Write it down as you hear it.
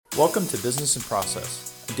Welcome to Business and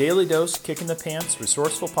Process, a daily dose, kick in the pants,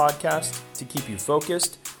 resourceful podcast to keep you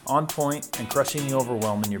focused, on point, and crushing the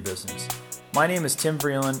overwhelm in your business. My name is Tim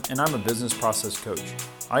Vreeland, and I'm a business process coach.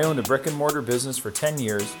 I owned a brick and mortar business for 10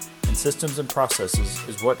 years, and systems and processes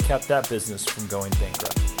is what kept that business from going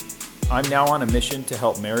bankrupt. I'm now on a mission to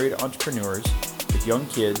help married entrepreneurs with young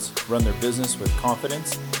kids run their business with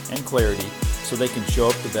confidence and clarity so they can show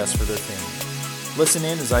up the best for their family. Listen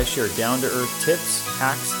in as I share down-to-earth tips,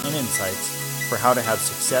 hacks, and insights for how to have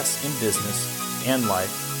success in business and life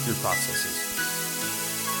through processes.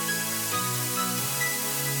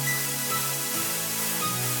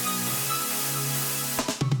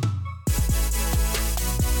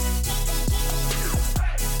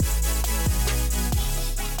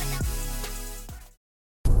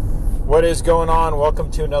 What is going on?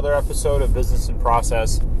 Welcome to another episode of Business and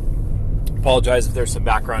Process. Apologize if there's some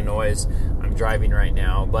background noise. I'm driving right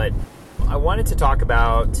now, but I wanted to talk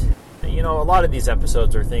about, a lot of these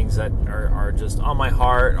episodes are things that are just on my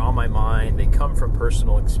heart, on my mind. They come from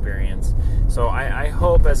personal experience. So I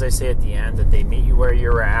hope, as I say at the end, that they meet you where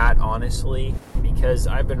you're at, honestly, because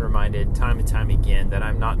I've been reminded time and time again that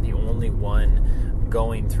I'm not the only one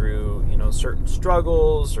going through, certain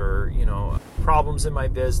struggles or, problems in my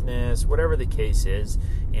business, whatever the case is,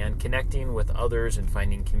 and connecting with others and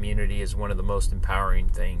finding community is one of the most empowering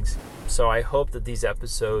things. So I hope that these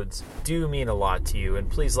episodes do mean a lot to you, and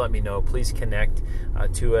please let me know. Please connect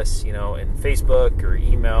to us, in Facebook or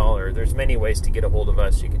email, or there's many ways to get a hold of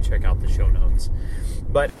us. You can check out the show notes.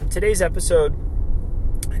 But today's episode,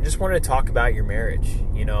 I just wanted to talk about your marriage,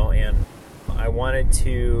 and I wanted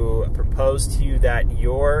to propose to you that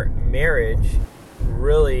your marriage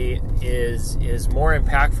really is more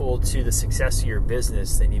impactful to the success of your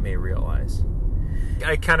business than you may realize.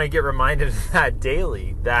 I kind of get reminded of that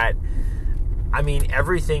daily, that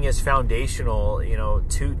everything is foundational,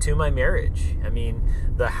 to my marriage.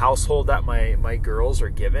 The household that my girls are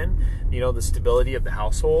given, the stability of the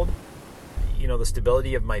household, the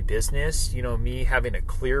stability of my business, me having a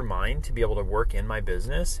clear mind to be able to work in my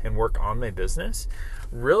business and work on my business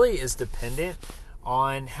really is dependent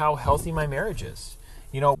on how healthy my marriage is.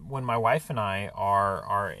 When my wife and I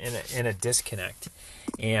are in a disconnect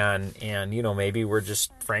and maybe we're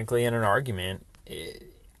just frankly in an argument,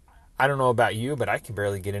 I don't know about you, but I can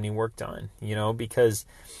barely get any work done, because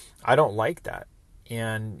I don't like that.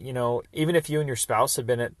 And, even if you and your spouse have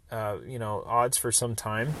been at, odds for some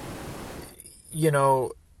time,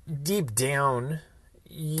 deep down,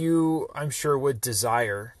 you, I'm sure, would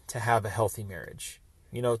desire to have a healthy marriage,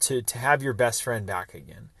 to have your best friend back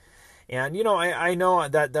again. And, I know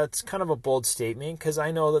that that's kind of a bold statement, because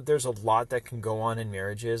I know that there's a lot that can go on in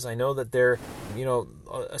marriages. I know that there,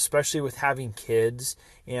 especially with having kids,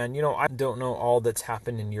 and, I don't know all that's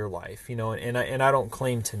happened in your life, and I don't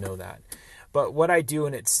claim to know that. But what I do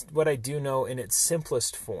know in its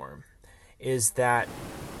simplest form is that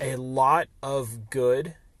a lot of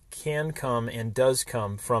good can come and does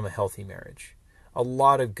come from a healthy marriage. A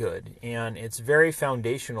lot of good, and it's very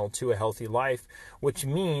foundational to a healthy life, which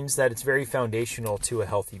means that it's very foundational to a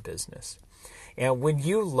healthy business. And when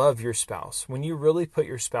you love your spouse, when you really put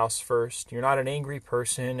your spouse first, you're not an angry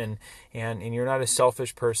person and you're not a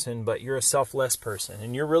selfish person, but you're a selfless person,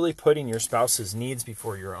 and you're really putting your spouse's needs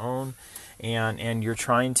before your own, and you're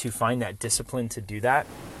trying to find that discipline to do that,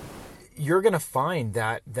 you're going to find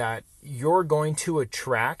that you're going to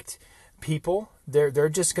attract people. They're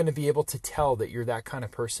just going to be able to tell that you're that kind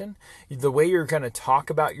of person. The way you're going to talk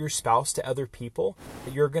about your spouse to other people,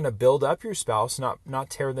 you're going to build up your spouse, not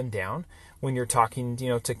tear them down when you're talking,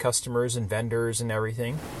 to customers and vendors and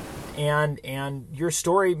everything. And your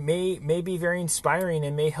story may be very inspiring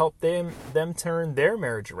and may help them turn their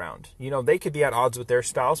marriage around. They could be at odds with their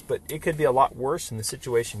spouse, but it could be a lot worse in the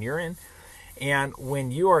situation you're in. And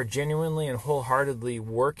when you are genuinely and wholeheartedly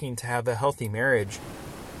working to have a healthy marriage,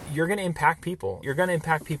 you're going to impact people. You're going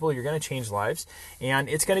to change lives, and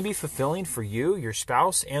it's going to be fulfilling for you, your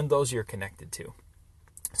spouse, and those you're connected to.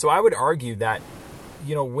 So I would argue that,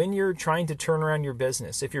 when you're trying to turn around your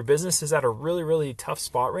business, if your business is at a really, really tough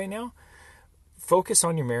spot right now, focus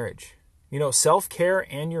on your marriage. Self-care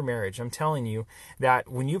and your marriage. I'm telling you that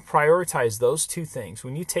when you prioritize those two things,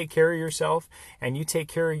 when you take care of yourself and you take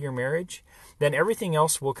care of your marriage, then everything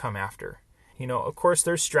else will come after. Of course,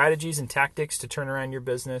 there's strategies and tactics to turn around your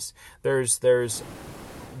business. There's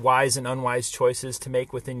wise and unwise choices to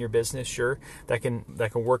make within your business, sure, that can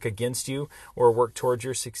work against you or work towards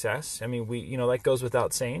your success. That goes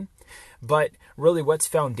without saying. But really, what's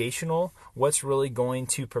foundational, what's really going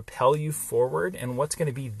to propel you forward, and what's going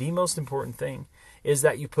to be the most important thing is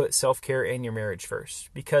that you put self-care and your marriage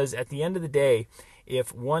first. Because at the end of the day,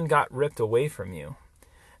 if one got ripped away from you,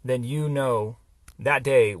 then you know that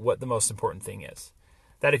day what the most important thing is.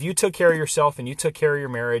 That if you took care of yourself and you took care of your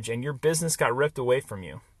marriage and your business got ripped away from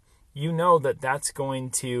you, you know that that's going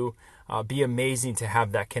to be amazing to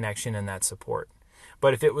have that connection and that support.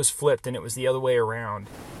 But if it was flipped and it was the other way around,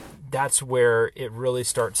 that's where it really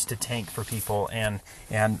starts to tank for people, and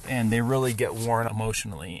they really get worn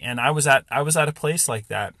emotionally. And I was at a place like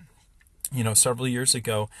that, several years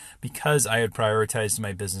ago, because I had prioritized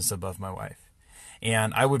my business above my wife.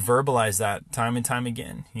 And I would verbalize that time and time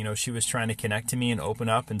again. She was trying to connect to me and open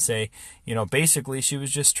up and say, basically she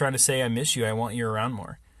was just trying to say, I miss you. I want you around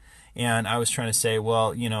more. And I was trying to say,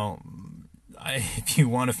 well, if you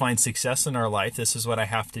want to find success in our life, this is what I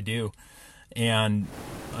have to do. And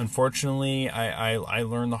unfortunately, I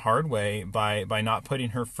learned the hard way by not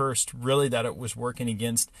putting her first, really, that it was working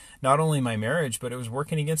against not only my marriage, but it was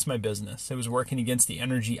working against my business. It was working against the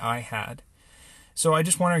energy I had. So I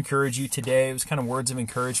just want to encourage you today. It was kind of words of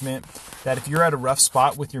encouragement that if you're at a rough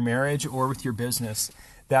spot with your marriage or with your business,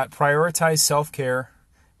 that prioritize self-care,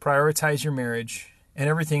 prioritize your marriage, and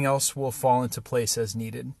everything else will fall into place as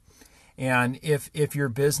needed. And if your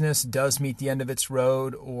business does meet the end of its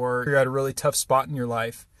road, or you're at a really tough spot in your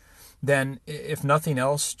life, then if nothing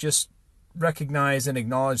else, just recognize and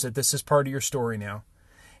acknowledge that this is part of your story now.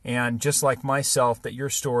 And just like myself, that your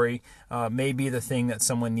story may be the thing that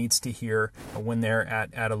someone needs to hear when they're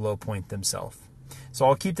at a low point themselves. So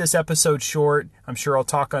I'll keep this episode short. I'm sure I'll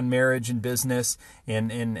talk on marriage and business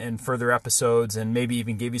in further episodes, and maybe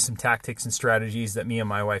even give you some tactics and strategies that me and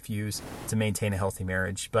my wife use to maintain a healthy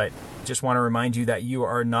marriage. But just want to remind you that you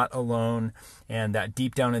are not alone, and that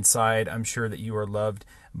deep down inside, I'm sure that you are loved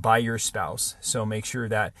by your spouse. So make sure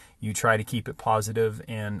that you try to keep it positive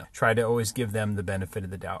and try to always give them the benefit of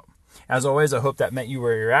the doubt. As always, I hope that met you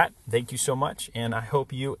where you're at. Thank you so much, and I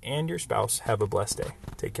hope you and your spouse have a blessed day.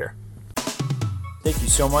 Take care. Thank you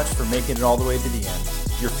so much for making it all the way to the end.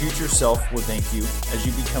 Your future self will thank you as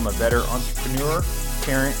you become a better entrepreneur,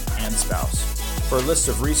 parent, and spouse. For a list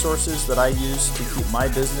of resources that I use to keep my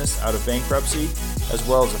business out of bankruptcy, as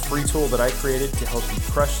well as a free tool that I created to help you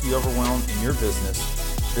crush the overwhelm in your business,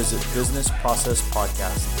 visit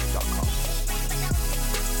businessprocesspodcast.com.